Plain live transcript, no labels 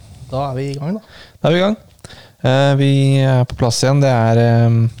Da vi I gang da. Da vi I gang. Vi på plass igjen. Det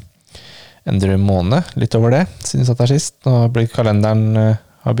en drøm måned, litt over det, siden vi satt her sist. Nå blir kalenderen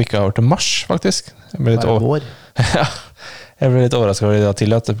har bikket over til mars, faktisk. Jeg ble litt, Vår. Ja, jeg ble litt overrasket over det da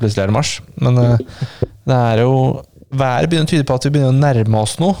tidlig, at det plutselig det mars. Men det jo været begynner å tyde på at vi begynner å nærme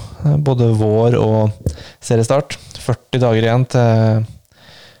oss noe. Både vår og seriestart. 40 dager igjen til,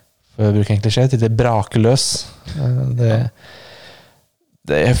 for å bruke en klisjé, til det braker løs.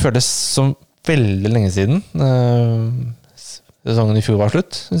 Det føles som veldig lenge siden. Sesongen I fjor var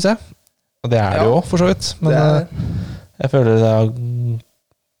slutt, synes jeg. Og det det jo for så vidt. Men jeg føler det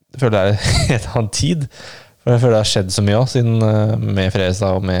en helt annen tid. For jeg føler det har skjedd så mye også, siden med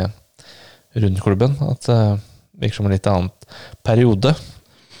Fredrikstad og med rundt klubben, at det virker som en litt annen periode.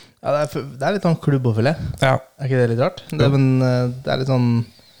 Ja, det litt sånn klubb å følge. Ja. Ikke det litt rart? Men det litt sånn...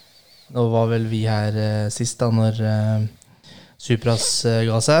 Nå var vel vi her sist da, når Supras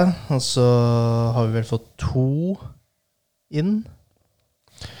ga seg. Og så har vi vel fått 2 inn.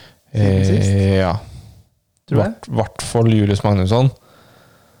 Ja. Tror jeg. Hvert fall Julius Magnusson.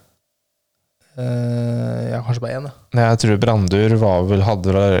 Ja, kanskje bare 1 da. Jeg tror Brandur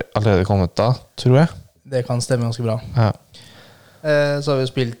hadde allerede kommet da, tror jeg. Det kan stemme ganske bra. Ja. Så har vi jo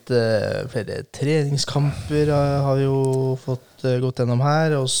spilt flere treningskamper, har vi jo fått gått gjennom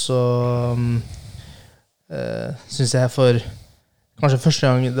her, og så synes jeg for kanskje første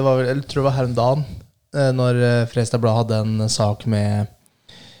gang, det var vel, jeg tror det var her om dagen, når Fredrikstad Blad hadde en sak med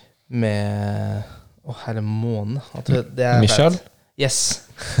herre måned. Michael? Yes.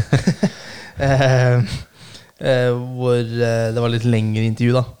 Hvor det var litt lengre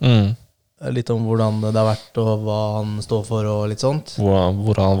intervju da. Litt om hvordan det har vært og hva han står for og litt sånt.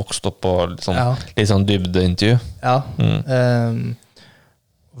 Hvor han vokste opp og litt sånn dybdeintervju. Ja.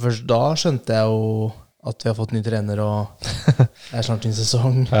 Først da skjønte jeg jo at vi har fått ny trener og det snart en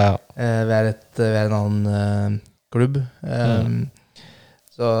sesong. Ja. Vi en annen klubb.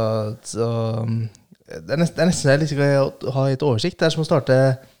 Så det nesten jeg liksom å ha et oversikt. Det som å starte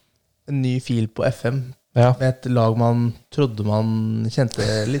en ny fil på FM med et lag man trodde man kjente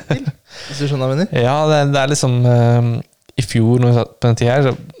litt til, hvis du skjønner hva jeg mener? Ja, det liksom I fjor når vi satt på den tiden her,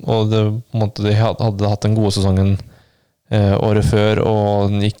 og det, på en måte, de hadde hatt den gode sesongen året før,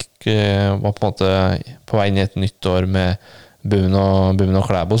 og den var på en måte på vei inn I et nytt år med Buven og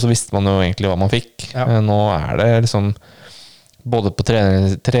Klæbo, så visste man jo egentlig hva man fikk. Nå det liksom både på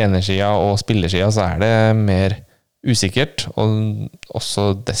trenersida og spillersida så det mer usikkert, og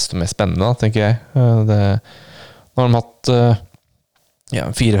også desto mer spennende, tenker jeg. Nå har de hatt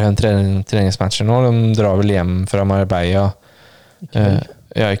 4-5 treningsmatcher nå, de drar vel hjem fra Marbella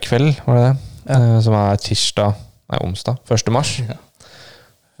I kveld, var det det? Som tirsdag, onsdag, 1. mars.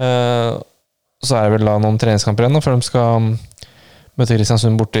 Så det vel da noen treningskamper igjen, før de skal møte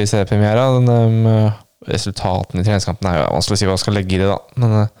Kristiansund borte I seriepremiera. Resultaten I treningskampen jo vanskelig å si hva jeg skal legge I det da, men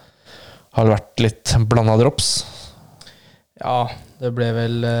det har vært litt blandet drops. Ja, det ble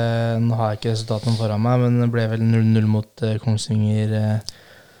vel, nå har jeg ikke resultatene foran meg, men det ble vel 0-0 mot Kongsvinger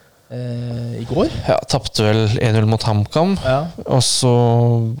I går. Ja, tappte vel 1-0 mot HamKam, og så...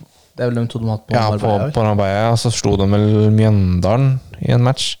 Det vel de to de hatt på Marbella. På Marbella, og så slo de vel Mjøndalen I en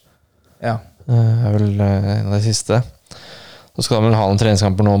match. Ja. Det vel en av de siste. Så skal de vel ha noen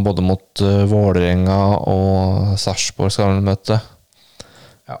treningskamper nå, både mot Vålerenga og Sarpsborg skal de møte.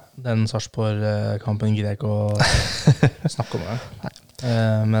 Ja, den Sarpsborg-kampen gidder jeg ikke å snakke om det.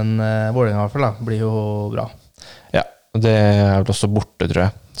 Men Vålerenga I hvert fall da, blir jo bra. Ja, det vel også borte, tror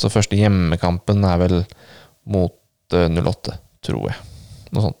jeg. Så første hjemmekampen vel mot 08, tror jeg.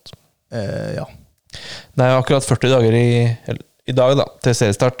 Noe sånt. Ja. Det jo akkurat 40 dager I dag da, til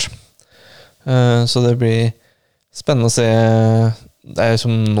seriestart. Så det blir spennende å se. Det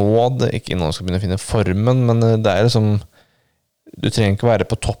som nå, ikke nå skal begynne å finne formen, men det liksom du trenger ikke være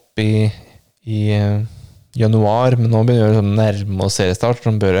på topp I januar, men nå begynner det sånn nærme å seriestart, så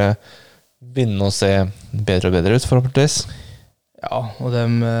de bør begynne å se bedre og bedre ut, forhåpentligvis. Ja, og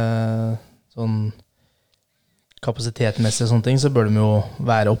dem sånn kapasitetmessig og sånne ting, så bør de jo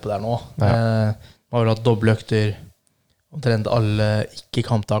være oppe der nå. Ja. Man har vel hatt doble økter omtrent alle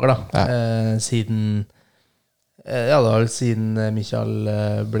ikke-kampdager da, siden det var vel siden Michael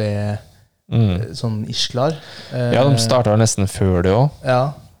ble sånn isklar. Ja, de startet nesten før det også.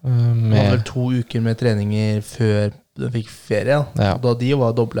 Ja, det var vel 2 uker med treninger før de fikk ferie, da de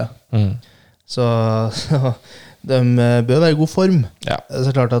var doble. Så de bør være I god form. Ja.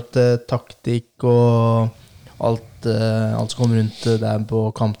 Så klart at taktikk og alt som kommer rundt der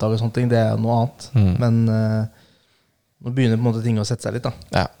på kampdag og sånne ting, det noe annet. Men nå begynner på en måte ting å sette seg litt da.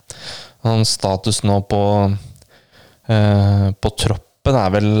 Ja, han status nå på tropp troppen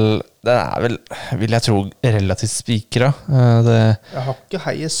den er vel, vil jeg tro, relativt spikret. Jeg har ikke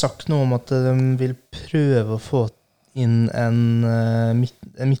Heier sagt noe om at de vil prøve å få inn en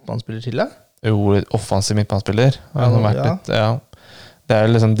midtbanespiller til det? Jo, offensiv midtbanespiller. Ja. Det er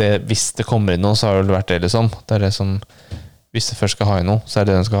liksom det, hvis det kommer inn noe, så har det vært det liksom. Det er det som, hvis det først skal ha inn noe, så er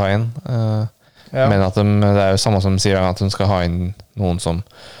det de skal ha inn. Men at det er jo samme som sier at de skal ha inn noen som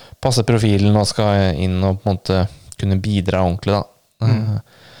passer profilen og skal inn og på en måte kunne bidra ordentlig da.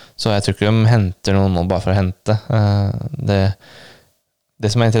 Så jeg tror ikke de henter noen nå bare for å hente. Det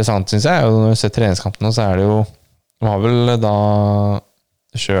som er interessant, synes jeg, når vi ser treningskampene, så er det jo, de har vel da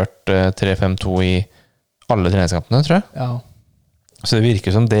kjørt 3-5-2 i alle treningskampene, tror jeg. Ja. Så det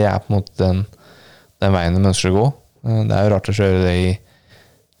virker som det er på en måte den veien de ønsker å gå. Det er jo rart å kjøre det i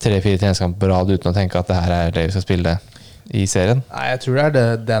 3-4 treningskamper på rad uten å tenke at det her er det vi skal spille i serien. Nei, jeg tror det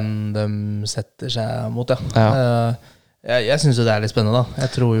er den de setter seg mot, ja. Jeg synes jo det er litt spennende da.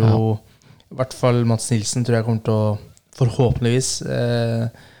 Jeg tror jo, i hvert fall Mats Nilsen tror jeg kommer til å forhåpentligvis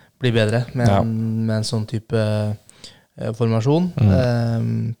bli bedre med en sånn type formasjon.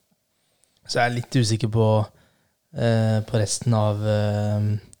 Så jeg er litt usikker på resten av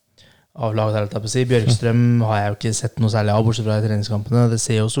laget der, si. Bjørkstrøm har jeg jo ikke sett noe særlig av, bortsett fra i treningskampene. Det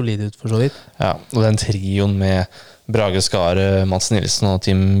ser jo solid ut for så vidt. Ja, og den trioen med Brage Skare, Mats Nilsen og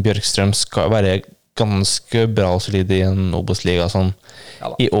Tim Bjørkstrøm skal være ganske bra og solid i en Obos-liga som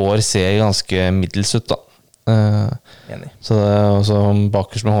i år ser ganske middels ut da. Enig. Så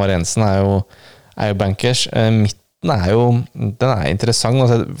bakerst med Håvard Jensen er jo bankers. Midten er jo, den er interessant.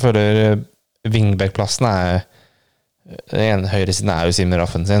 Altså, jeg føler Vingbeck-plassen den høyre siden er jo Simen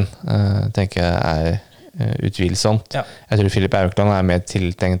Raffen sin, tenker jeg utvilsomt. Ja. Jeg tror Filip Aukland er mer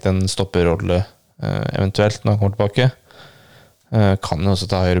tiltenkt en stopperrolle eventuelt når han kommer tilbake. Kan jo også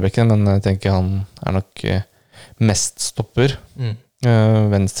ta høyrebekken, men jeg tenker han er nok mest stopper.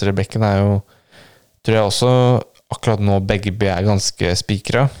 Venstrebekken er jo, tror jeg også akkurat nå begge er ganske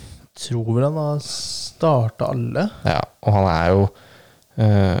spikere. Tror vel han har startet alle. Ja, og han er jo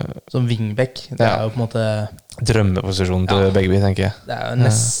som wingback. Det er jo på en måte drømmeposisjonen til begge, tenker jeg. Det er jo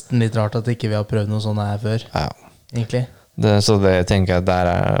nesten litt rart at ikke vi har prøvd noe sånt her før. Ja. Egentlig. Så det tenker jeg der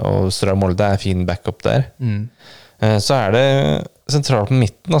og Stra Molde er fin backup der. Så er det sentralt på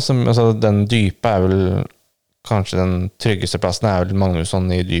midten, altså den dype er vel kanskje den tryggeste plassen er vel Magnusson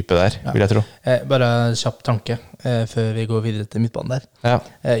i dypet der, vil jeg tro. Bare kjapp tanke før vi går videre til midtbanen der. Ja.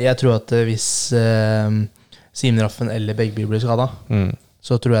 Jeg tror at hvis Simen Raffen eller Begby blir skadet,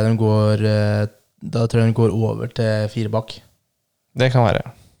 så tror jeg de går over til 4 bak. Det kan være.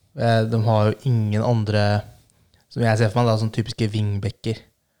 De har jo ingen andre, som jeg ser for meg, sånn typiske wingbacker.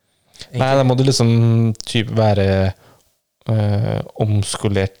 Nei, da må du liksom være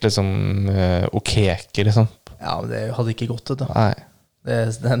omskolert liksom Okeke, liksom. Ja, men det hadde ikke gått, vet du. Nei.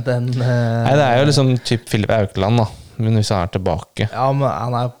 Nei, det er jo liksom typ Filip Aukland da, men hvis han er tilbake. Ja, men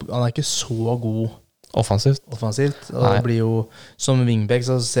han er ikke så god offensivt. Og det blir jo, som wingback,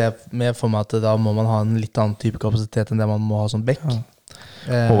 så ser jeg mer for meg at da må man ha en litt annen type kapasitet enn det man må ha som back.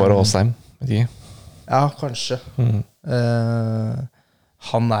 Håvard Åsheim, vet ikke. Ja, kanskje.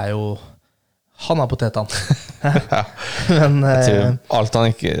 Han er potet, han. Men alt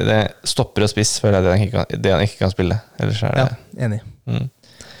han ikke, det stopper og spiss for det han ikke kan spille. Ellers er det enig.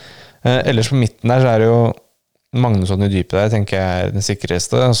 Ellers på midten der så er det jo Magnusson i dypet der, tenker jeg er den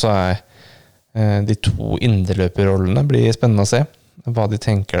sikreste. Og så er de 2 indreløperrollene blir spennende å se hva de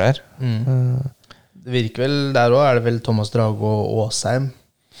tenker der. Det virker vel, der også er det vel Thomas Drage og Åsheim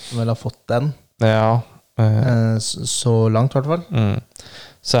som vel har fått den. Ja. Så langt i hvert fall.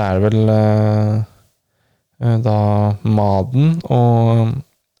 Så er det vel da Maden og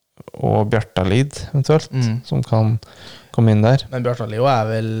Bjartalid eventuelt, som kan komme inn der. Men Bjartalid er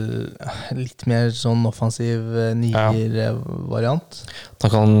vel litt mer sånn offensiv nier-variant. Da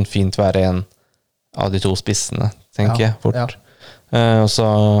kan fint være en av de 2 spissene, tenker jeg, fort. Og så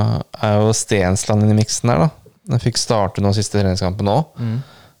er jo Stensland inn i miksen her da. Han fikk starte nå siste treningskampen nå.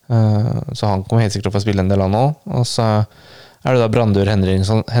 Så han kommer helt sikkert til å få spille en del av nå. Og så er det da Brandur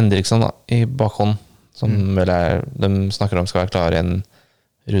Henriksson da, i bakhånd, som vel de snakker om skal være klar igjen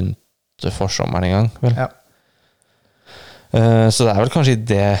rundt forsommeren en gang, vel? Ja. Så det er vel kanskje i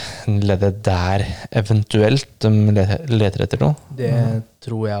det leddet der eventuelt de leter etter noe. Det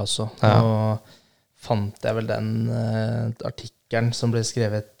tror jeg også. Nå fant jeg vel den artikkelen som ble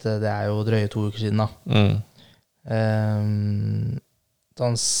skrevet, det er jo drøye 2 uker siden da.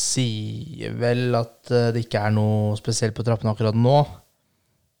 Han sier vel at det ikke er noe spesielt på trappene akkurat nå,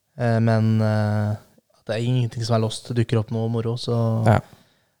 men at det er ingenting som er lost, det dukker opp noe moro, så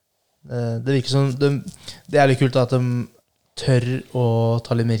det virker som det er litt kult at de tør å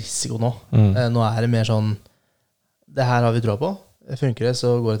ta litt mer risiko nå. Nå det mer sånn, det her har vi tro på. Funker det,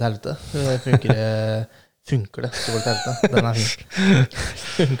 så går det til helvete. Funker det, så går det til helvete. Den fin.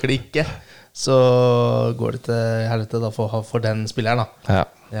 Funker det ikke, så går det til helvete da for den spilleren da. Ja.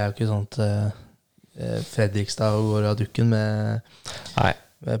 Det jo ikke sånn at Fredrikstad går av dukken med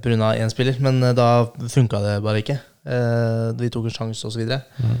på grunn av en spiller, men da funket det bare ikke. Vi tok en sjanse og så videre.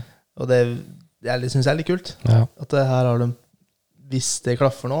 Og det synes jeg litt kult. Ja. At her har de, hvis det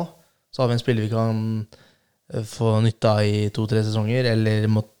klaffer nå, så har vi en spiller vi kan få nytte av i 2-3 sesonger, eller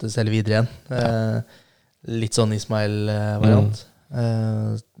måtte selge videre igjen. Litt sånn Ismail-variant.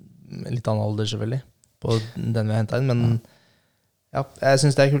 Litt annen alder selvfølgelig, på den vi har hentet inn, men ja, jeg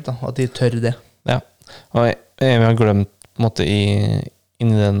synes det kult da, at de tør det. Ja, og vi har glemt på en måte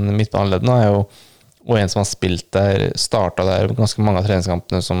inni den midtbaneledden jo, og en som har spilt der, startet der ganske mange av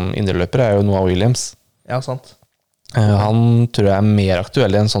treningskampene som indreløper, jo Noah Williams. Ja, sant. Han tror jeg mer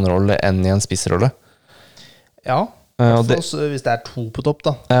aktuell i en sånn rolle enn i en spissrolle. Ja, hvis det 2 på topp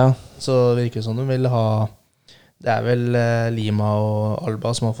da, så virker det som de vil ha, det vel Lima og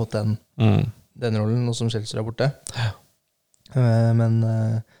Alba som har fått den rollen, nå som Chelsea borte. Men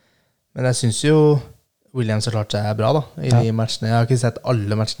jeg synes jo Williams har klart seg bra da, i de matchene. Jeg har ikke sett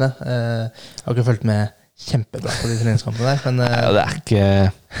alle matchene. Jeg har ikke følt med kjempebra på de treningskampene der. Men, det ikke,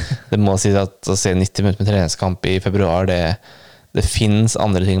 det må si at å se 90 minutter med treningskamp i februar, det finnes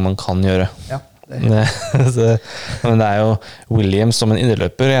andre ting man kan gjøre. Ja, men det jo Williams som en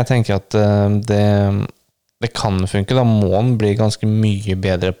indreløper. Jeg tenker at det kan funke. Da må han bli ganske mye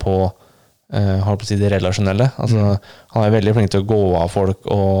bedre på har på å si det relasjonelle. Altså, han veldig flink til å gå av folk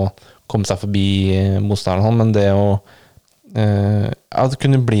og komme seg forbi motstanderen, men det å det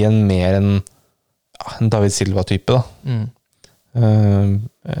kunne bli mer en David Silva-type da.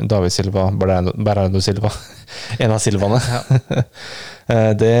 David Silva, Bernardo Silva, en av Silvaene.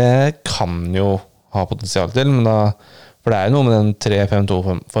 Det kan jo ha potensial til, men da, for det jo noe med den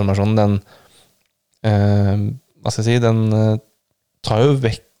 3-5-2-formasjonen, hva skal jeg si, den tar jo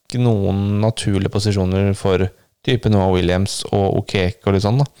vekk noen naturlige posisjoner for type Noah Williams og Okeke og litt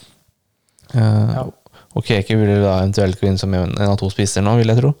sånn da. Okeke vil da eventuelt gå inn som en av 2 spisser nå,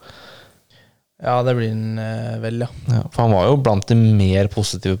 vil jeg tro. Ja, det blir den vel, ja. For han var jo blant de mer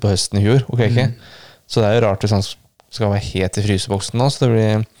positive på høsten i fjor, Okeke. Så det jo rart hvis han skal være helt i fryseboksen nå, så det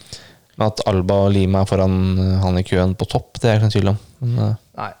blir med at Alba og Lima foran han i køen på topp, det ikke noen tvil om. Men,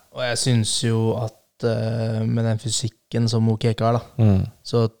 nei, og jeg synes jo at med den fysikken som Okeke har da,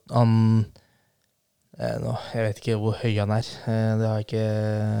 så han nå, jeg vet ikke hvor høy han det har jeg ikke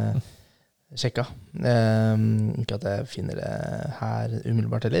sjekka. Ikke at jeg finner det her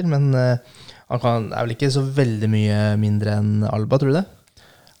umiddelbart heller, men han vel ikke så veldig mye mindre enn Alba, tror du det?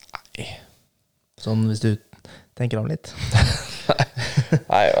 Nei. Sånn hvis du tenker om litt.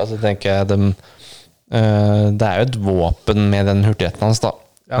 Nei, altså tenker jeg det jo et våpen med den hurtigheten hans da.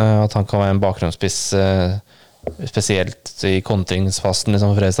 At han kan være en bakgrunnsspiss spesielt i kontringsfasen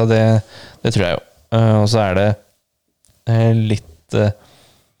liksom, for Fredrikstad, det tror jeg jo. Og så det litt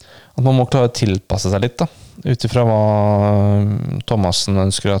at man må klare å tilpasse seg litt da, utifra hva Thomassen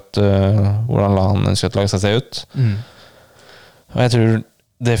ønsker hvordan han ønsker at laget skal se ut. Og jeg tror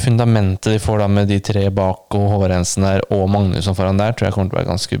det fundamentet de får da med de 3 bak og Håvard Jensen der og Magnusson foran der, tror jeg kommer til å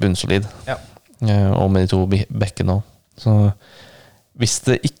være ganske bunnsolid. Og med de 2 bekkene også. Så hvis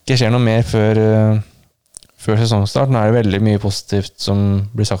det ikke skjer noe mer før sesongstart, nå det veldig mye positivt som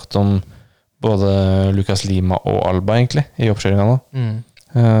blir sagt om både Lucas Lima og Alba egentlig, i oppkjøringen nå.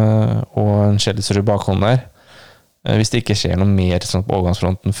 Og en Kjeldsrud bakhånd der. Hvis det ikke skjer noe mer sånn på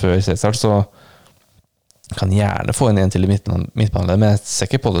overgangsfronten før seriestart, så kan gjerne få inn en til i midtbanen, men jeg ser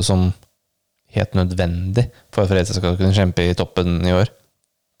ikke på det som helt nødvendig for at Fredrikstad skal kunne kjempe i toppen i år.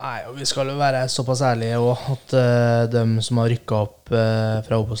 Nei, og vi skal jo være såpass ærlige også, at de som har rykket opp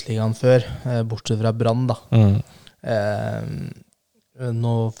fra Obos-ligaen før, bortsett fra Brann da,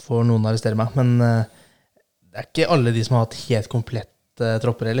 nå får noen arrestere meg, men det ikke alle de som har hatt helt komplett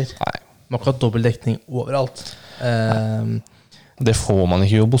tropper heller. Nei. Man har ikke hatt dobbelt dekning overalt. Det får man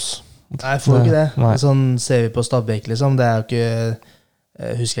ikke i Obos. Nei, får ikke det. Nei. Sånn ser vi på Stabæk liksom, det jo ikke,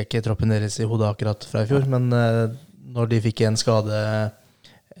 husker jeg ikke troppen deres i hodet akkurat fra i fjor, men når de fikk en skade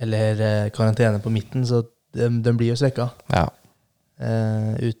eller karantene på midten, så de blir jo svekket. Ja.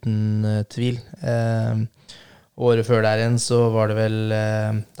 Uten tvil. Året før der igjen så var det vel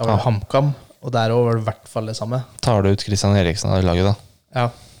da var det HamKam, og der også var det i hvert fall det samme. Tar du ut Christian Eriksen av laget da? Ja,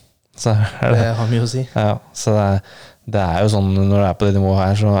 så det har mye å si. Ja, så det jo sånn, når det på det nivået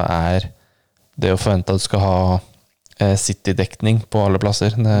her, så det å forvente at du skal ha City-dekning på alle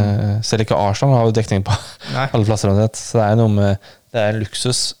plasser. Selv ikke Arsenal har jo dekning på alle plasser, så det noe med, det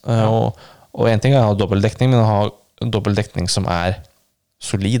luksus. Og en ting å ha dobbelt dekning, men å ha dobbelt dekning som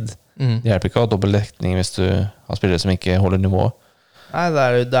solid. Det hjelper ikke å ha dobbelt dekning hvis du har spillere som ikke holder nivået. Nei,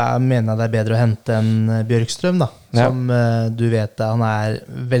 mener jeg det bedre å hente en Bjørkstrøm da, som du vet han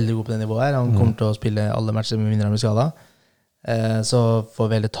veldig god på det nivået her. Han kommer til å spille alle matcher med mindre han blir skadet. Så får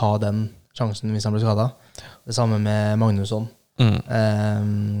vi heller ta den sjansen hvis han blir skadet. Det samme med Magnusson.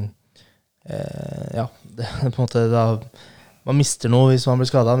 Ja, det på en måte da, man mister noe hvis man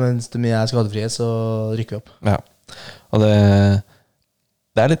blir skadet, mens de skadefrie, så rykker vi opp. Ja, og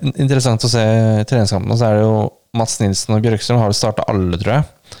det litt interessant å se treningskampen, og så det jo Mats Nilsen og Bjørkstrøm har startet alle, tror jeg.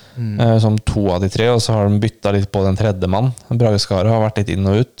 Som 2 av de 3, og så har de byttet litt på den tredje mann. Brage Skare har vært litt inn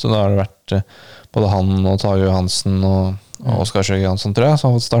og ut, og da har det vært både han og Tage Johansen og Oskar Sjøge Jansson, tror jeg, som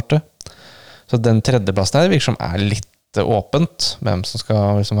har fått starte. Så den tredjeplassen her virker som litt åpent, hvem som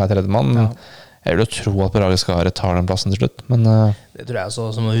skal liksom være tredje mann. Jeg vil jo tro at Brage Skare tar den plassen til slutt, men det tror jeg også,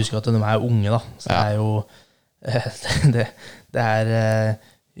 som å huske at de unge da. Så det jo det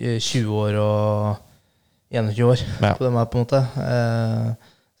 20 år og 21 år på dem på en måte.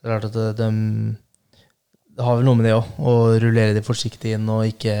 Så det klart at det har vel noe med det også, å rullere det forsiktig inn og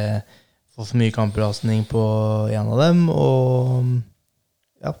ikke få for mye kampbelastning på en av dem, og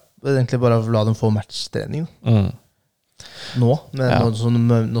ja, egentlig bare la dem få matchtrening nå, men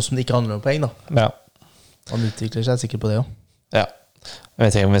nå som det ikke handler om poeng da. Man utvikler seg sikkert på det også. Ja, jeg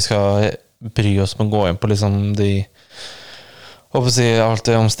vet ikke om vi skal bry oss med å gå inn på liksom alt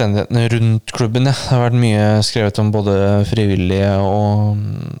det omstendighetene rundt klubben. Det har vært mye skrevet om både frivillige og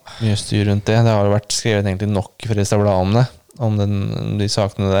mye styr rundt det. Det har vært skrevet egentlig nok i Fredrikstad Blad om det, om de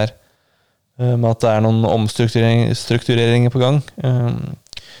sakene der. Med at det noen omstruktureringer på gang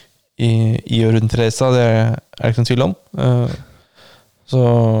i og rundt Fredrikstad, det ikke noen tvil om. Så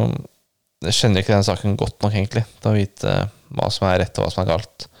jeg kjenner ikke den saken godt nok egentlig, til å vite hva som rett og hva som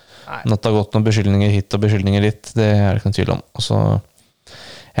galt. Men at det har gått noen beskyldninger hit og beskyldninger dit, det det ikke noen tvil om. Og så,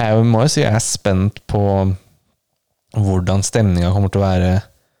 jeg må jo si jeg spent på hvordan stemningen kommer til å være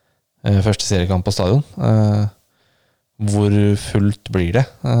første seriekamp på stadion. Hvor fullt blir det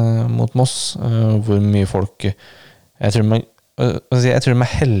mot Moss? Hvor mye folk... Jeg tror de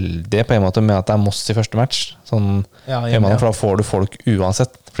heldige på en måte med at det Moss i første match. Sånn, for da får du folk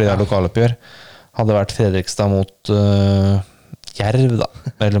uansett, fordi det lokaloppgjør. Hadde det vært Fredrikstad mot... Jerv da,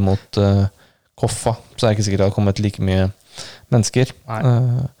 eller mot Koffa, så det ikke sikkert det hadde kommet like mye mennesker.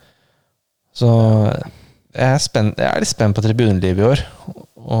 Så jeg litt spent på tribunelivet i år,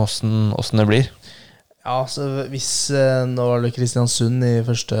 og hvordan det blir. Ja, så hvis nå var det Kristiansund i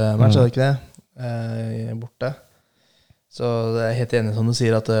første match, var det ikke det? Borte. Så jeg helt enig som du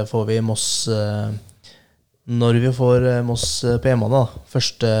sier, at får vi Moss når vi får Moss på hjemmene da,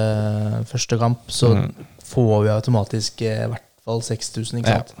 første kamp, så får vi automatisk hvert fall 6.000,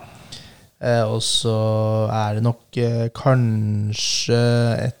 ikke sant? Og så det nok kanskje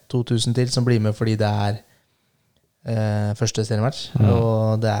 1-2 000 til som blir med fordi det første seriematch,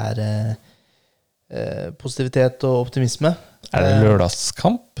 og det positivitet og optimisme. Det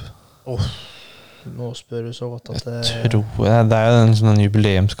lørdagskamp? Nå spør du så godt at jeg tror det jo den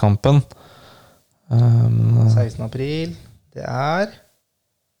jubileumskampen. 16. april. Det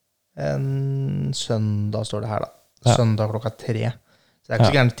en søndag, står det her da. Søndag klokka 3. Så det ikke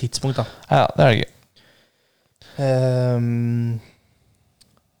så gærent tidspunkt da. Ja, det det ikke.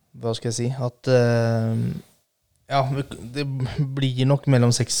 Hva skal jeg si? At ja, det blir nok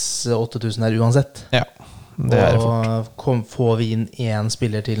mellom 6 og 8 000 her uansett. Ja, det det fort. Får vi inn en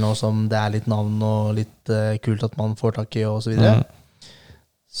spiller til nå som det litt navn og litt kult at man får tak i og så videre,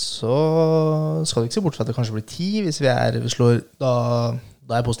 så skal du ikke se bort fra at det kanskje blir 10 hvis vi slår, da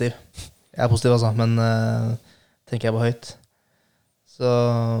jeg positiv. Jeg positiv altså, men tenker jeg på høyt. Så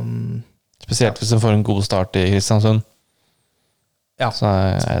spesielt hvis du får en god start i Kristiansund. Ja,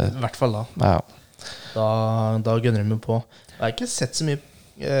 i hvert fall da. Da gønner de på. Jeg har ikke sett så mye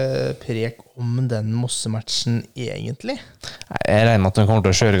prek om den Mosse-matchen egentlig. Jeg regner med at de kommer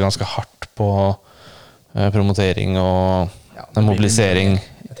til å kjøre ganske hardt på promotering og mobilisering.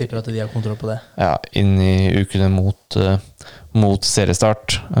 Jeg tipper at de har kontroll på det. Ja, inn i ukene mot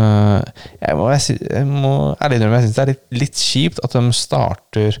seriestart. Jeg må ærlig innrømme, jeg synes det litt kjipt at de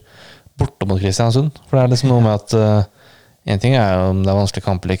starter borte mot Kristiansund. For det liksom noe med at en ting jo om det vanskelig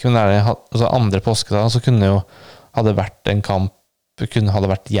kamp eller ikke, men altså andre påskedag, så kunne jo, hadde vært en kamp, hadde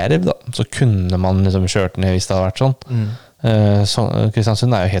vært Jerv da, så kunne man liksom kjørt ned hvis det hadde vært sånn.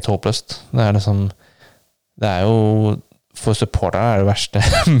 Kristiansund jo helt håpløst. Det liksom, det jo for supporterne det verste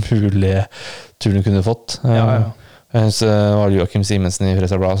mulige turen kunne fått. Så var det Joakim Simensen i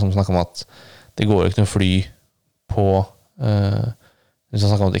Fredrikstad Blad som snakket om at det går ikke noe fly på som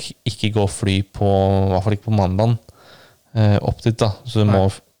snakket om at det ikke går fly på, i hvert fall ikke på mandagen opp dit da, så du må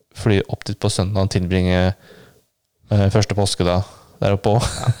fly opp dit på søndag og tilbringe første påskedag der oppe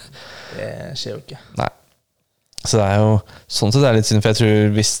også. Det skjer jo ikke. Nei. Så det jo sånn sett det litt synd, for jeg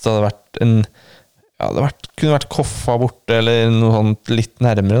tror hvis det hadde vært kunne vært Koffa borte eller noe sånt litt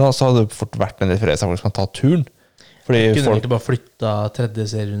nærmere da, så hadde det fort vært en del Fredrikstad som kan ta turen. Fordi kunne folk ikke bare flytta tredje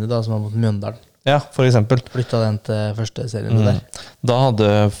serierunde da, som var mot Mjøndalen? Ja, for eksempel. Flytta den til første serierunde der. Da hadde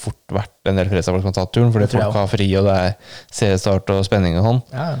fort vært en del Fredrikstad som kan ta turen, fordi folk har fri, og det seriestart og spenning og sånn.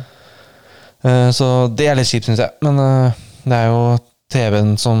 Ja. Så det litt kjipt, synes jeg. Men det jo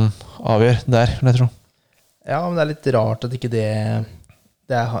TV-en som avgjør der, vil jeg tro. Ja, men det litt rart at ikke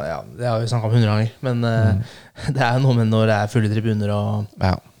det har vi snakket om 100 ganger, men det noe med når det fulle tribuner og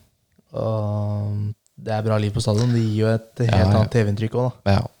det bra liv på stadion. Det gir jo et helt annet TV-inntrykk også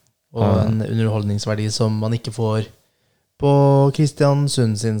da. Ja. Og en underholdningsverdi som man ikke får på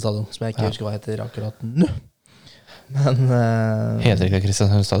Kristiansund sin stadion, som jeg ikke husker hva heter akkurat nå. Men heter ikke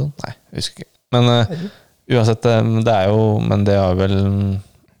Kristiansund stadion? Nei, jeg husker ikke. Men uansett, det jo, men det har vel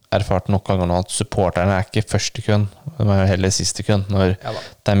erfart nok ganger nå at supporterne ikke først i køen, de heller sist i køen når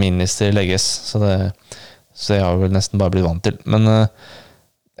det minister legges, så jeg har vel nesten bare blitt vant til. Men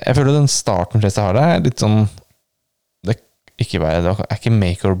jeg føler den starten fleste har det litt sånn det ikke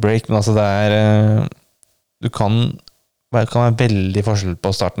make or break, men altså det du kan være veldig forskjell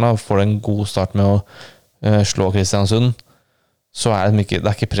på starten da. Får du en god start med å slå Kristiansund, så det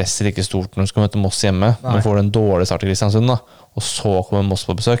ikke presset like stort når du skal møte Moss hjemme. Nei. Men får du en dårlig start i Kristiansund da, og så kommer Moss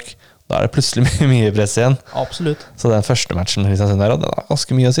på besøk, da det plutselig mye press igjen. Absolutt. Så den første matchen med Kristiansund der, det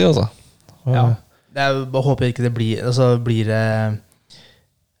ganske mye å si også. Ja, jeg håper ikke det blir, altså blir det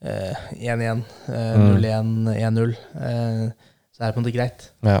 1-1, 0-1, 1-0, så det på en måte greit.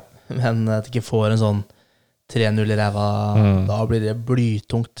 Ja. Men at ikke får en sånn 3-0 i ræva, da blir det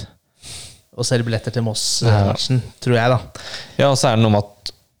blytungt. Og selv billetter til Moss-matchen, tror jeg da. Ja, og så det noe med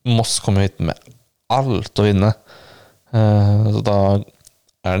at Moss kommer hit med alt å vinne. Så da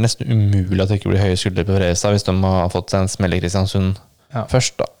det nesten umulig at det ikke blir høye skulder på Fredrikstad hvis de har fått en smell i Kristiansund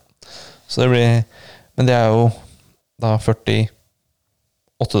først da. Så det blir, men det jo da 48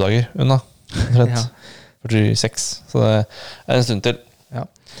 dager unna, 46, så det en stund til. Ja.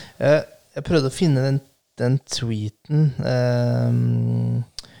 Jeg prøvde å finne den tweeten.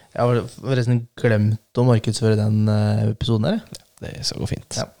 Jeg har forresten glemt å markedsføre den episoden her. Det skal gå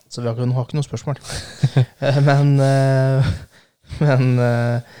fint. Ja, så vi har ikke noen spørsmål. men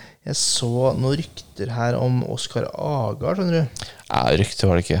jeg så noen rykter her om Oskar Aga, skjønner du? Ja, rykter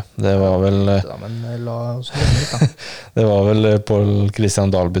var det ikke. Det var vel men la oss glemme litt da. Det var vel Pål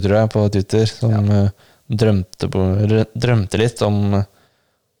Christian Dahlby, tror jeg, på Twitter, som drømte litt om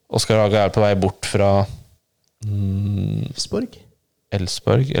Oskar Aga på vei bort fra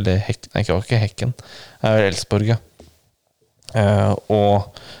Elfsborg, eller Hekken, ikke Hekken. Det Elfsborg, ja. Og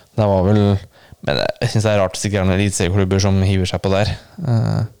det var vel, men jeg synes det rart å sikkert eliteserieklubber som hiver seg på der.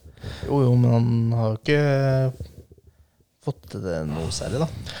 Jo, men han har jo ikke fått det noe særlig da.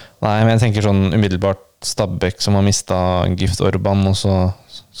 Nei, men jeg tenker sånn umiddelbart Stabæk som har mistet Gift Orban, og så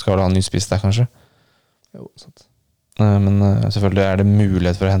skal du ha en ny spiss der kanskje. Jo, sant. Men selvfølgelig det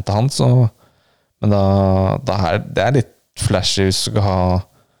mulighet for å hente han, så, men da det litt flashy hvis du skal ha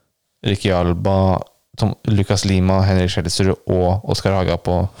Ricky Alba, Lukas Lima, Henrik Skjelsrud og Oskar Haga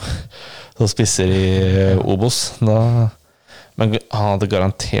på spisser i Obos da. Men han hadde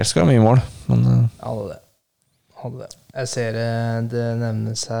garantert skåret mye mål, men han hadde det. Jeg ser det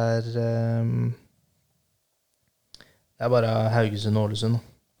nevnes her, det bare Haugesund og Ålesund.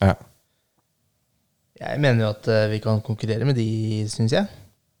 Ja. Jeg mener jo at vi kan konkurrere med de, synes jeg.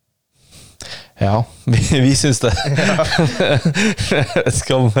 Ja, vi synes det. Jeg vet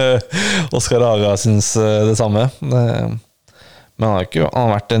ikke om Oskar Haga synes det samme. Men han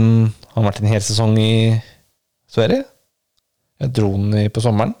har vært en hel sesong i Sverige. Jeg dro den på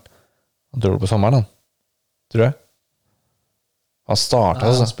sommeren. Han dro den på sommeren, tror jeg. Han startet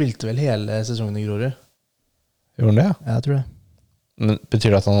altså. Han spilte vel hele sesongen i Grorud. Gjorde han det, ja? Ja, jeg tror det. Men betyr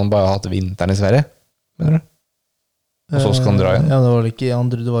det at han bare har hatt vinteren i Sverige? Mener du? Og så skal han dra igjen? Ja, det var det ikke.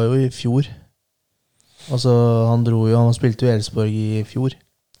 Det var jo i fjor. Altså, han spilte jo i Elfsborg i fjor.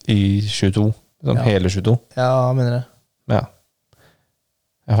 I 22? Sånn hele 22? Ja, jeg mener det. Ja.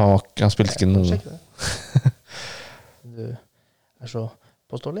 Han spilte ikke noe. Du så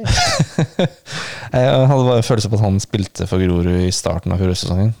påståelig. Jeg hadde bare følelse på at han spilte for Grorud i starten av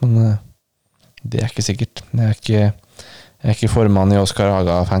fjorårssesongen, men det ikke sikkert. Jeg er ikke formann i Oskar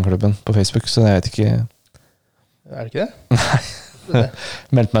Haga-fanklubben på Facebook, så jeg vet ikke. Er det ikke det? Nei.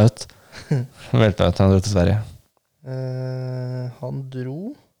 Meldt meg ut. Meldt meg ut, han dro til Sverige. Han dro...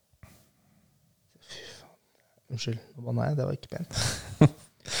 Fy faen. Unnskyld. Nei, det var ikke pent.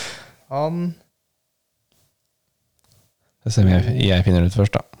 Han... Det ser jeg finner ut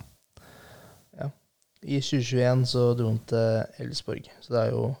først, da. Ja. I 2021 så dro han til Elfsborg. Så det er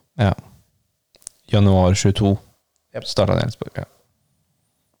jo... Ja. Januar 22 startet han i Elfsborg, ja.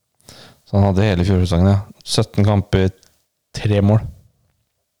 Så han hadde hele fjorårssesongen, ja. 17 kamper, 3 mål.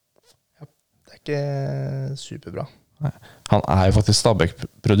 Ja, det er ikke superbra. Nei. Han er jo faktisk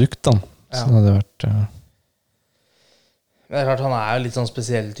Stabæk-produkt, da. Så det hadde vært... Men det er klart, han er jo litt sånn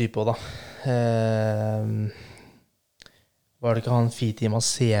spesiell type også, da. Var det ikke han Fitima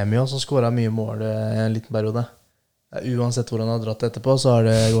Semio som skåret mye mål i en liten periode? Uansett hvor han har dratt etterpå, så har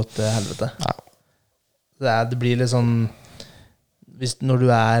det gått til helvete. Ja. Det blir litt sånn... Når du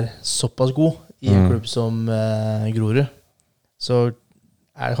er såpass god i en klubb som Grorud, så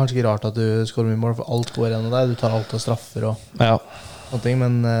er det kanskje ikke rart at du skårer mye mål, for alt går gjennom deg. Du tar alt av straffer og sånne ting,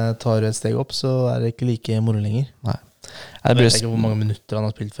 men tar du et steg opp, så er det ikke like moro lenger. Nei. Jeg vet ikke hvor mange minutter han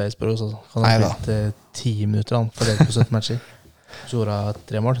har spilt for Elfsborg, så kan han ha spilt 10 minutter han fordelt på 17 matcher. Så gjorde han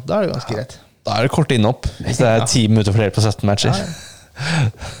 3 mål. Da er det ganske greit. Da er det kort innopp, hvis det er 10 minutter fordelt på 17 matcher.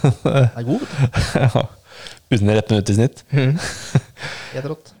 Det er god. Ja. Uten rett minutt i snitt. Helt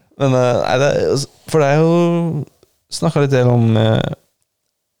rått. Men for det er jo snakket litt om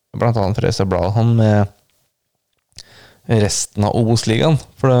blant annet Fredrikstad Blad, han med resten av Obos-ligaen.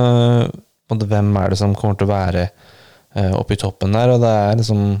 For hvem er det som kommer til å være oppe i toppen der? Og det er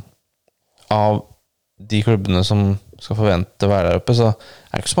liksom av de klubbene som skal forvente å være der oppe, så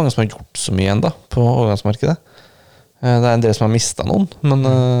er det ikke så mange som har gjort så mye enda på overgangsmarkedet. Det er en del som har mistet noen, men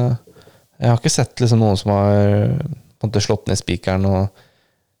jeg har ikke sett liksom noen som har på en måte slått ned spikeren.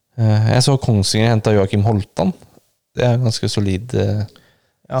 Jeg så Kongsvinger hentet Joakim Holtan. Det er en ganske solid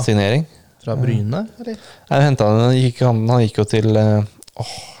signering. Fra Bryne, eller? Han gikk jo til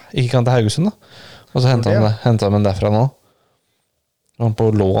gikk han til Haugesund da, og så hentet han derfra nå. Han var på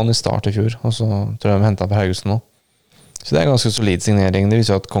lån i start i fjor, og så tror jeg de hentet han på Haugesund nå. Så det er en ganske solid signering. Det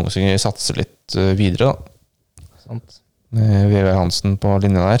viser at Kongsvinger satser litt videre da. Sant. Med Vegard Hansen på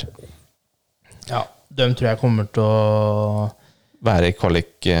linje der. Ja, de tror jeg kommer til å være i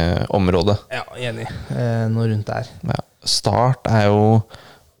kvalik-området. Ja, enig. Noe rundt der. Ja. Start er jo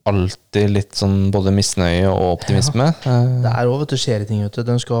alltid litt sånn både misnøye og optimisme. Det er også, det skjer i ting, vet du.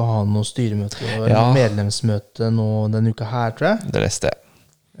 De skal ha noe styremøte og medlemsmøte nå denne uka her, tror jeg. Det leste jeg.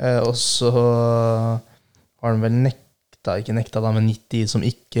 Og så har de vel ikke nekta da, men 90 som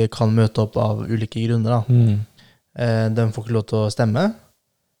ikke kan møte opp av ulike grunner da. De får ikke lov til å stemme.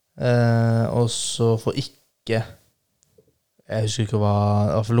 Og så får ikke, jeg husker ikke hva,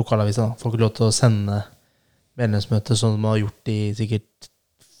 for lokalavisen da, får ikke lov til å sende medlemsmøte som de har gjort i sikkert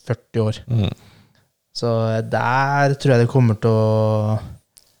 40 år. Så der tror jeg det kommer til å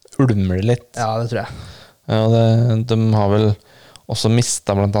ulmer litt. Ja, det tror jeg. Ja, de har vel også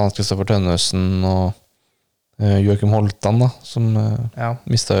mistet blant annet Kristoffer Tønnesen og Joakim Holtan da, som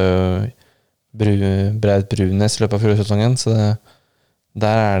mistet jo Braut Brunes i løpet av fjorårssesongen, så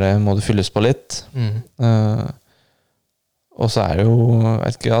der må det fylles på litt. Og så er det jo, jeg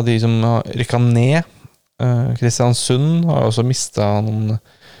vet ikke, de som har rykket ned, Kristiansund har også mistet noen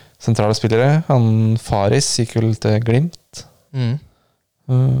sentrale spillere. Han Faris gikk vel til Glimt.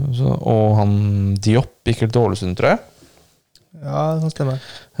 Og han Diop gikk vel til Ålesund, tror jeg. Ja, det kan stemme.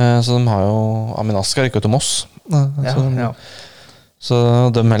 Så de har jo Aminaska rykket til Moss. Så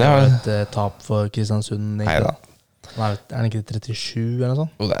de heller har et tap for Kristiansund. Neida. Er han ikke 37 eller noe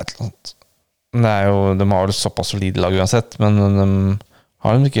sånt? Jo, det er et eller annet. Det er jo, de har vel såpass solide lag uansett, men de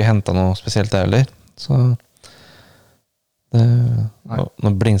har jo ikke hentet noe spesielt der heller. Så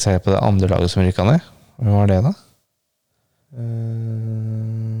nå blingser jeg på det andre laget som rykket ned. Hva var det da?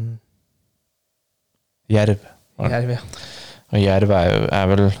 Jerv. Jerv, ja. Og Jerv er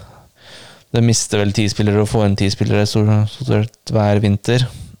vel, det mister vel 10 spillere og får en 10 spillere stort hver vinter.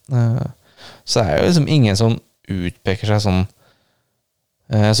 Så er jo liksom ingen som utpeker seg sånn.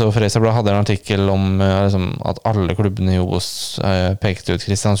 Så Fredrikstad Blad hadde en artikkel om liksom, at alle klubbene i Obos pekte ut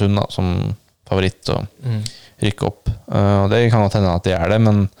Kristiansund da, som favoritt og rykke opp. Og det kan godt hende at det er det,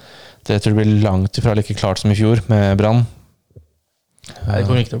 men det tror jeg blir langt ifra like klart som i fjor med Brann. Nei, det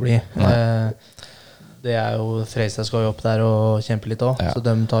kommer ikke til å bli. Det er jo, Fredrikstad skal jo opp der og kjempe litt også, så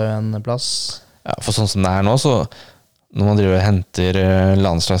de tar jo en plass. Ja, for sånn som det er nå, så når man driver og henter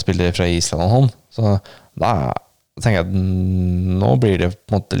landslagsspillere fra Island og hånd, så da tenker jeg at nå blir det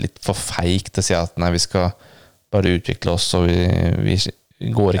på en måte litt for feigt å si at nei, vi skal bare utvikle oss, og vi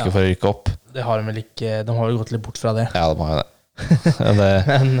går ikke for å rykke opp. Det har de vel ikke. De har vel gått litt bort fra det. Ja, de har jo det.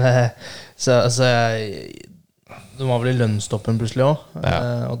 Men så de var vel i lønnstoppen plutselig også.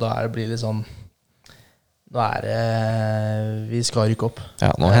 Og da blir det litt sånn. Nå det vi skal rykke opp.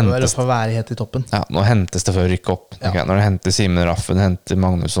 Ja, nå hentes for å være helt i toppen. Ja, nå hentes det for å rykke opp. Ja. Når det henter Simen Raffen, henter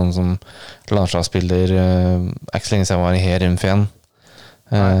Magnusson som landslagsspiller, ikke så lenge siden var i Herimf igjen.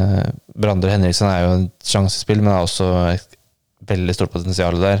 Brander Henriksen jo et sjansespill, men det også et veldig stort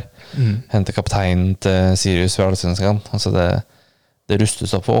potensial der. Henter kapteinen til Sirius ved Allsvenskan. Altså det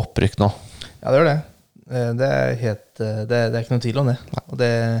rustes opp for opprykk nå. Ja, det gjør det. Det helt, det ikke noe tvil om det. Og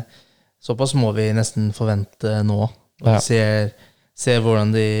det såpass må vi nesten forvente nå. Og vi ser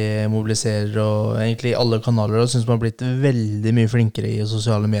hvordan de mobiliserer, og egentlig alle kanaler, og synes man har blitt veldig mye flinkere i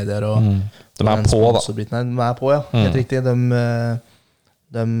sosiale medier. Og de på, da. De på, ja. Helt riktig.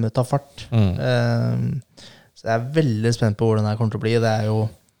 De tar fart. Så jeg veldig spent på hvordan det kommer til å bli.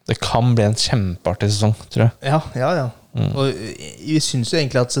 Det kan bli en kjempeartig sesong, tror jeg. Ja. Og vi synes jo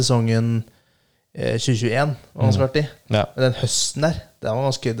egentlig at sesongen 2021 var ganske artig. Men den høsten der,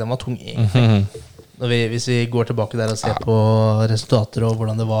 den var tung egentlig. Hvis vi går tilbake der og ser på resultater og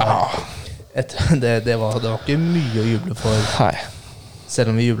hvordan det var det var ikke mye å juble for.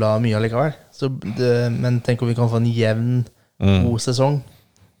 Selv om vi jublet mye allikevel. Men tenk om vi kan få en jevn, god sesong.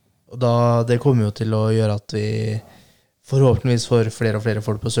 Og det kommer jo til å gjøre at vi forhåpentligvis får flere og flere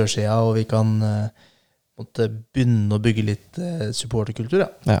folk på sørsida, og vi kan begynne å bygge litt supporterkultur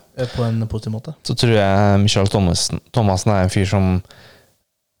på en positiv måte. Så tror jeg Michael Thomassen en fyr som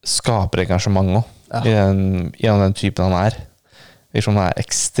skaper engasjement også, gjennom den typen han Virker som han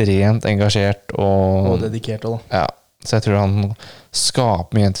ekstremt engasjert og dedikert også, da. Ja, så jeg tror han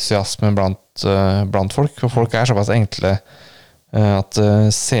skaper mye entusiasme blant folk, for folk såpass enkle at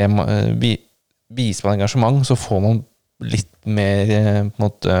viser man engasjement, så får man litt mer på en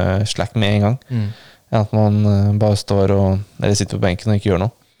måte slack med en gang. At man bare står eller sitter på benken og ikke gjør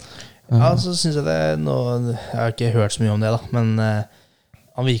noe. Ja, så synes jeg jeg har ikke hørt så mye om det da, men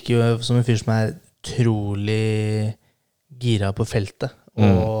han virker jo som en fyr som utrolig gira på feltet,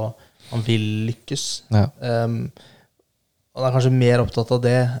 og han vil lykkes. Og han kanskje mer opptatt av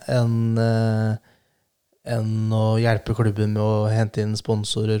det enn å hjelpe klubben med å hente inn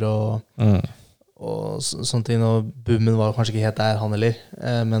sponsorer og sånne ting. Og boomen var kanskje ikke helt der han heller,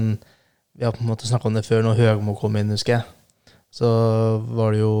 men vi har på en måte snakket om det før. Når Høgmo kom inn, husker jeg, så var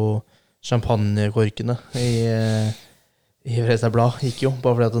det jo champagnekorkene i Fredrikstad Blad gikk jo,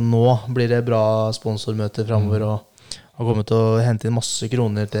 bare fordi at nå blir det bra sponsormøter fremover, og han kommer til å hente inn masse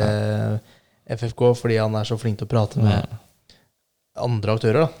kroner til FFK fordi han så flink til å prate med andre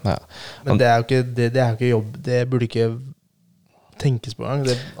aktører da. Men det jo ikke jobb, det burde ikke tenkes på gang.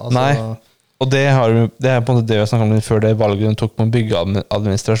 Nei, og det på en måte det vi snakket om før det valget hun tok på å bygge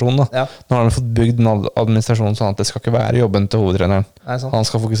administrasjonen da. Nå har de fått bygd en administrasjon sånn at det skal ikke være jobben til hovedtreneren. Han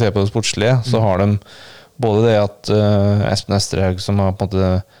skal fokusere på det sportslige. Så har de både det at Espen Østerhaug som har på en måte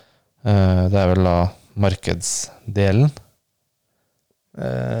det vel da markedsdelen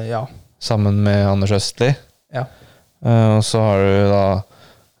sammen med Anders Østli, og så har du da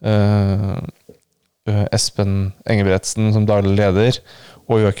Espen Engebretsen som daglig leder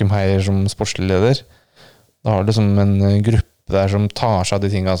og Joachim Heier som sportslig leder. Da har du liksom en gruppe der som tar seg av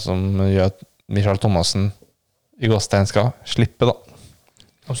de tingene som gjør at Michael Thomassen i Gåstein skal slippe da.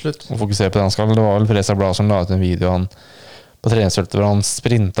 Absolutt. Og fokusere på det han skal. Det var vel Fredrikstad Blad som la ut en video på treningsfeltet hvor han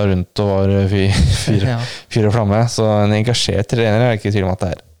sprintet rundt og var fyr og flamme. Så en engasjert trener jeg ikke i tvil om at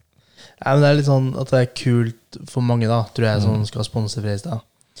det men det litt sånn at det kult for mange da, tror jeg, som skal sponse Fredrikstad.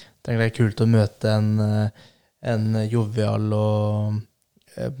 Jeg tenker det kult å møte en jovial og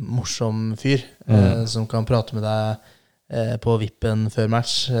morsom fyr som kan prate med deg på vippen før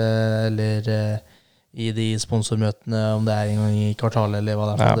match, eller i de sponsormøtene, om det en gang i kvartalet eller hva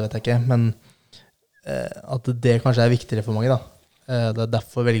det det vet jeg ikke, men at det kanskje viktigere for mange da. Det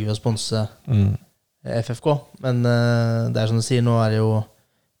derfor velger vi å sponse FFK, men det som du sier, nå det jo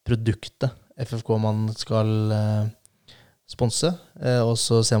produktet FFK man skal sponse, og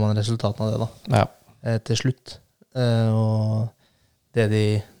så ser man resultatene av det da, til slutt. Og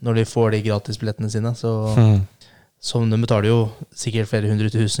når de får de gratisbillettene sine, så som de betaler jo sikkert flere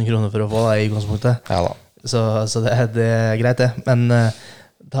 100 000 kroner for å få det i utgangspunktet. Så det greit det, men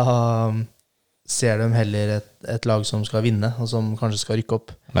da ser de heller et lag som skal vinne, og som kanskje skal rykke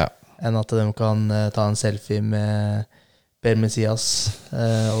opp, enn at de kan ta en selfie med Per Messias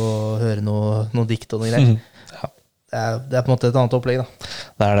og høre noe dikt og noe greier. Det på en måte et annet opplegg da.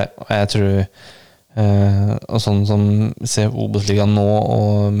 Det det, og jeg tror og sånn som ser Obos-ligaen nå,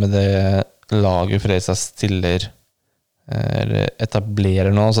 og med det laget Fredrikstad stiller eller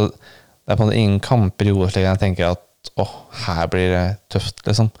etablerer nå, så det på en måte ingen kamper i Obos-ligaen jeg tenker at her blir det tøft,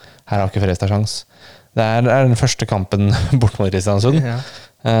 liksom. Her har ikke Fredrikstad sjans. Det er den første kampen bort mot Kristiansund,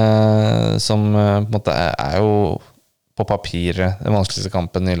 som på en måte er jo på papiret den vanskeligste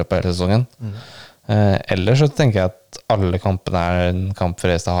kampen i løpet av hele sesongen. Ellers så tenker jeg at alle kampene er en kamp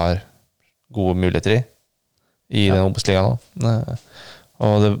Fredrikstad har gode muligheter i den Obos-ligaen nå.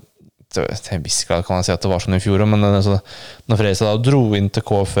 Og til en viss grad kan man si at det var sånn i fjor, men når Fredrikstad da dro inn til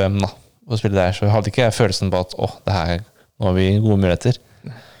KFM da, og spilte der, så hadde ikke jeg følelsen på at det her, nå har vi gode muligheter.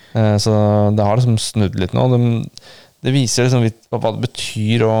 Så det har liksom snudd litt nå. Det viser liksom hva det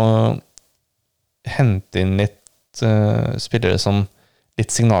betyr å hente inn litt spillere som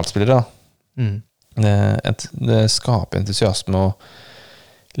litt signalspillere da. Det skaper entusiasme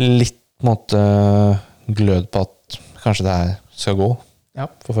og litt måte glød på at kanskje det her skal gå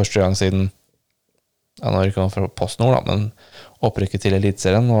for første gang siden nå er det ikke fra PostNord da, men opprykket til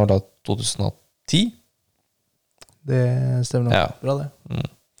Eliteserien var da 2010. Det stemmer nok bra det.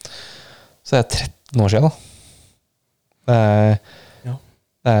 Så det er 13 år siden da.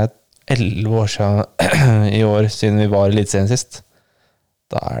 Det er 11 år siden i år siden vi var i Eliteserien sist.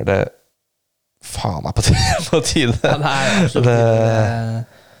 Da er det faen meg på tide. Ja, det er absolutt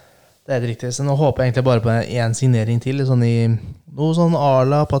det er riktig. Så nå håper jeg egentlig bare på en signering til, sånn i noe sånn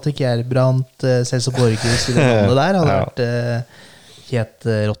Arla, Patrick Gjerbrandt, Celso Borges i det landet der, hadde vært helt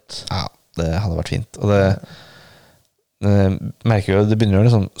rått. Ja, det hadde vært fint. Og det merker jo, det begynner jo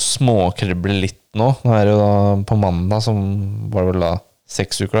liksom småkrible litt nå. Nå er det jo da på mandag, som var det vel da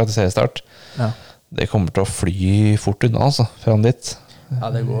 6 uker da, til seriestart. Ja. Det kommer til å fly fort unna, altså, fram dit. Ja,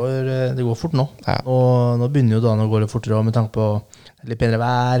 det går fort nå. Ja. Og nå begynner jo dagen å gå litt fortere med tanke på litt bedre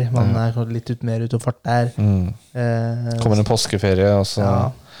vær. Man er litt mer ute og fart der. Kommer en påskeferie også.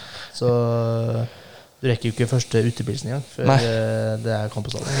 Ja. Så du rekker jo ikke første utepilsen engang før det er kamp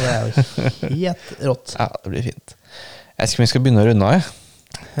på stadion. Det er jo helt rått. Ja, det blir fint. Jeg skal vi skal begynne å runde av.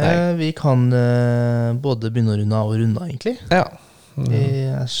 Vi kan både begynne å runde av og runde av, egentlig. Ja. Vi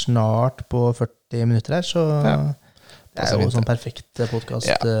er snart på 40 minutter her, så det er jo sånn perfekt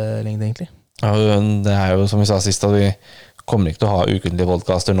podcast-lengde, egentlig. Ja, det er jo som vi sa sist, at vi kommer ikke til å ha ukentlige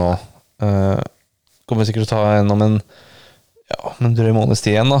podcaster nå. Kommer sikkert til å ta en om en drøy måneds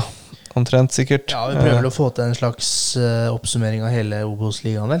tid igjen da. Omtrent sikkert. Ja, vi prøver å få til en slags oppsummering av hele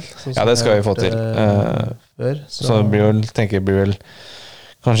Obos-ligaen, vel? Ja, det skal vi få til. Før, så det blir vel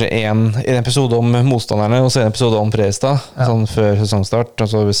kanskje en episode om motstanderne, og så en episode om Fredrikstad, sånn før sesongstart. Og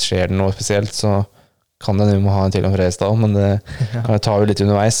så hvis skjer det noe spesielt, så kan det nå ha en til om Fredrikstad, men det kan jeg ta jo litt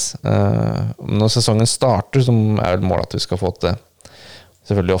underveis. Når sesongen starter, så er vel målet at vi skal få til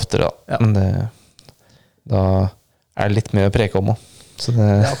selvfølgelig oftere da. Men da er det litt mer å preke om også. Så det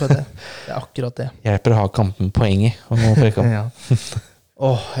er akkurat det. Hjelper å ha kampen poeng i og preke om.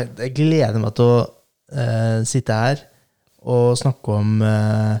 Jeg gleder meg til å sitte her og snakke om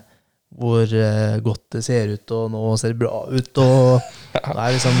hvor godt det ser ut, og nå ser det bra ut, og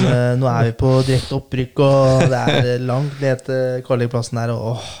nå er vi på direkte opprykk, og det er langt ned til kvalikplassen der,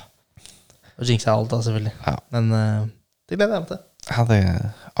 og jinxer alt da, selvfølgelig. Men det gleder jeg meg til. Ja,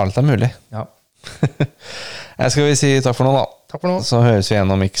 alt er mulig. Ja. Jeg skal vi si takk for nå da. Takk for nå. Så høres vi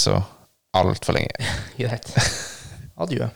igjen om ikke så alt for lenge. Greit. Adjø.